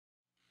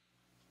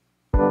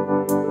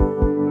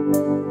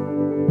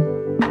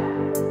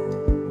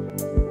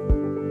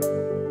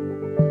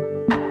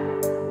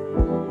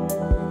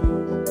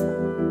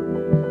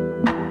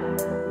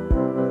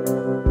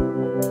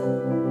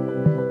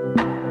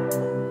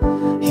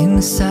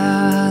the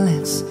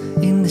silence,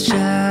 in the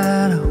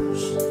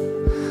shadows,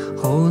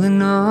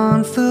 holding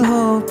on for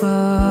hope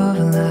of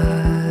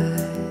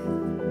life.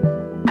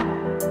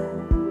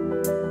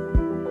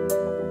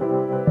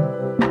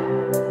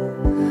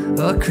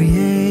 A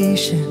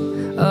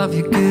creation of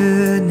your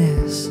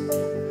goodness,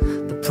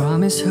 the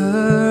promise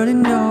heard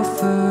in your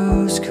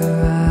first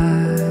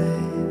cry.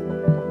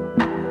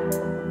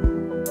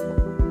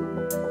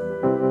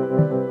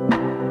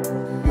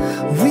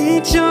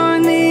 We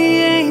join the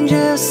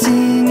angels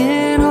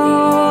singing,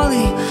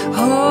 holy,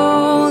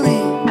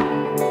 holy,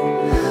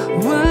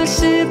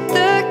 worship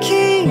the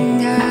King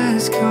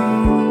has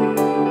come.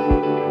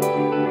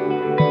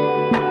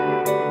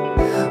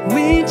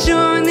 We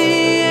join the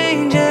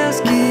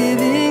angels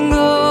giving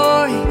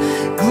glory,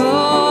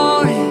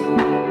 glory,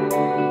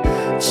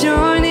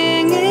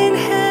 joining in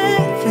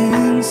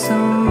heaven's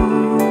song.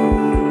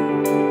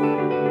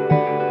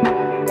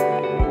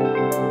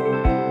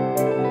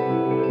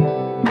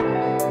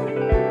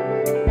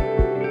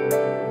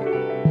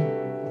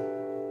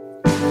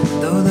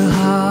 Though the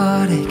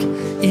heartache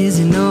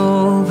isn't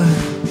over,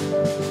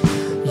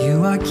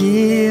 you are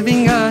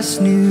giving us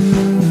new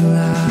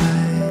life.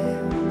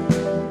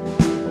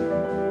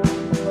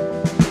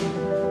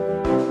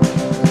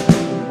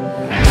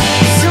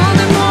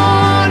 Sunday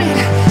morning,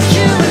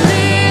 you were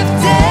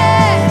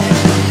lifted.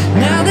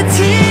 Now the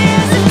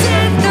tears of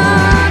death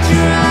are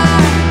dry.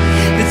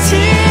 The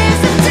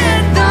tears of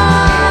death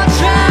are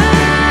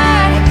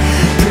dry.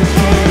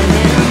 Prepare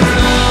him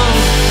room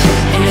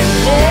and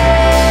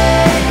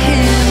let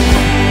him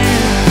in.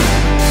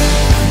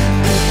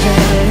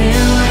 Prepare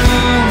him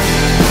room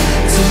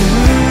to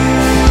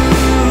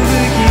move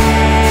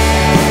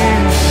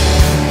again.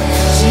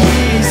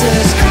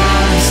 Jesus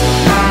Christ,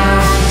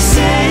 our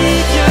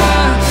Savior,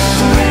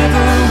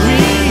 forever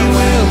we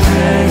will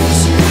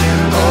praise you.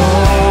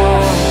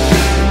 Oh,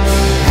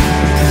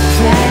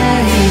 prepare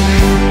him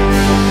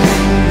room.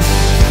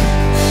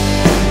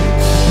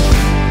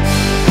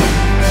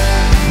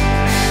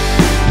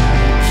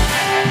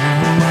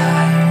 No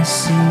eye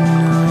seen,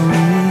 no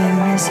ear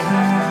is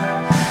heard,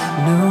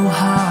 no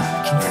heart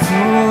can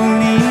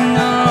fully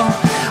know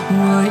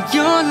what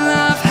your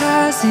love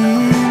has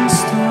in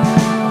store.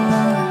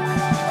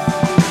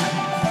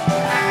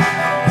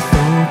 With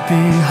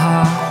open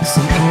hearts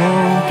and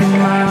open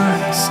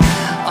minds,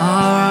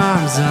 our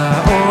arms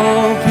are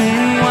open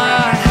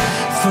wide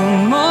for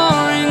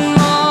more and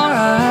more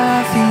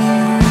of you.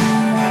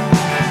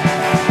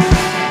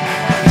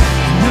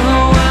 No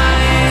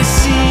eye has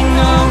seen,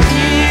 no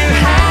ear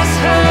has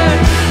heard,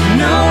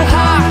 no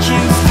heart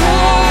can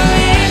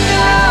fully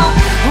know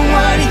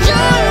what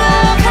your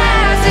love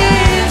has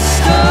in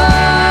store.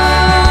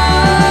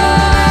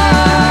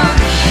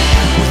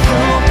 With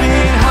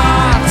open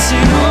hearts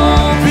and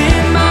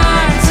open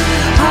minds,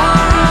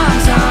 our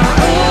arms are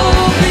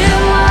open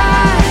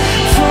wide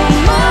for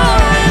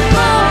more and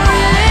more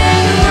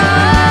and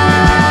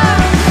more.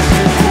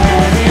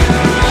 Prepare him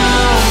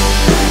room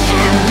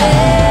and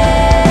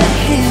let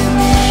him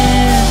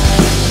in.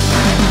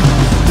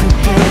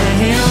 Prepare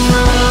him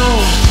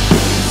room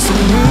to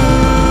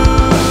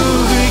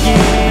move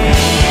again.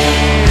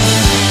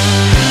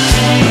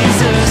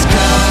 Jesus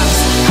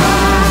Christ,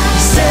 our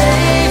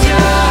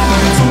Savior,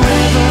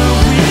 forever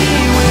we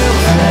will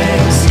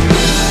praise you.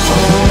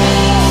 Oh,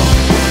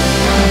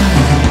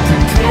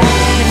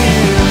 prepare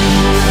him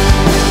room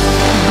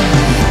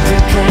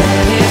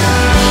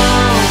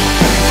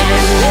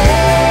and let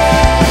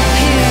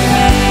him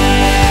in.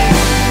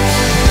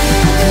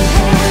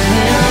 Prepare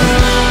him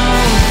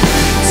room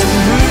to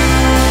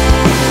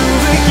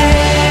move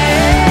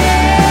again.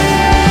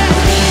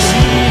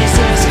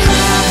 Jesus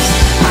Christ,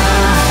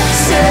 our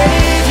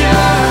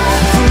Savior,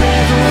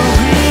 forever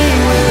we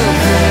will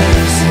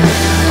praise you.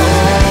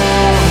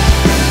 Oh,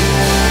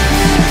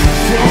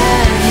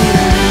 prepare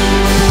him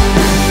room.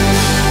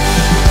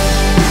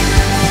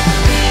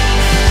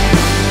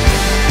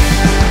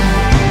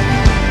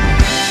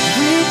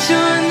 We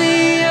join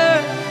the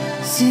earth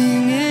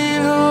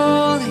singing,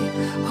 holy,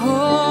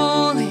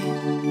 holy,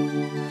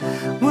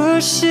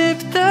 worship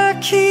the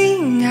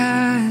King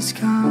has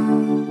come.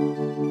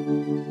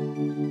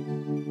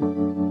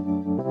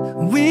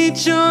 We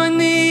join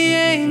the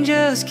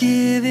angels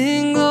giving